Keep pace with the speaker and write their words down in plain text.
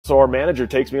So our manager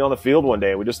takes me on the field one day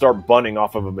and we just start bunting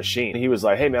off of a machine. He was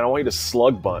like, hey man, I want you to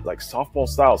slug bunt, like softball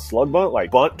style slug bunt,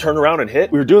 like bunt, turn around and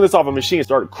hit. We were doing this off a machine,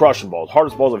 started crushing balls,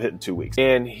 hardest balls I've hit in 2 weeks.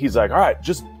 And he's like, all right,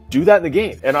 just do that in the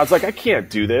game. And I was like, I can't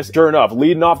do this. Sure enough,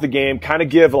 leading off the game, kind of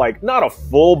give like, not a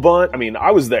full bunt. I mean,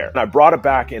 I was there and I brought it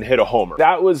back and hit a homer.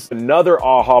 That was another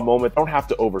aha moment. I don't have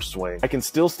to overswing. I can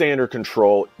still stay under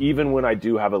control even when I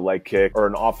do have a leg kick or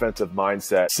an offensive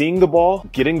mindset. Seeing the ball,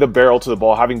 getting the barrel to the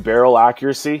ball, having barrel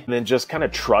accuracy, and then just kind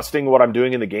of trusting what I'm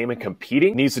doing in the game and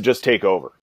competing needs to just take over.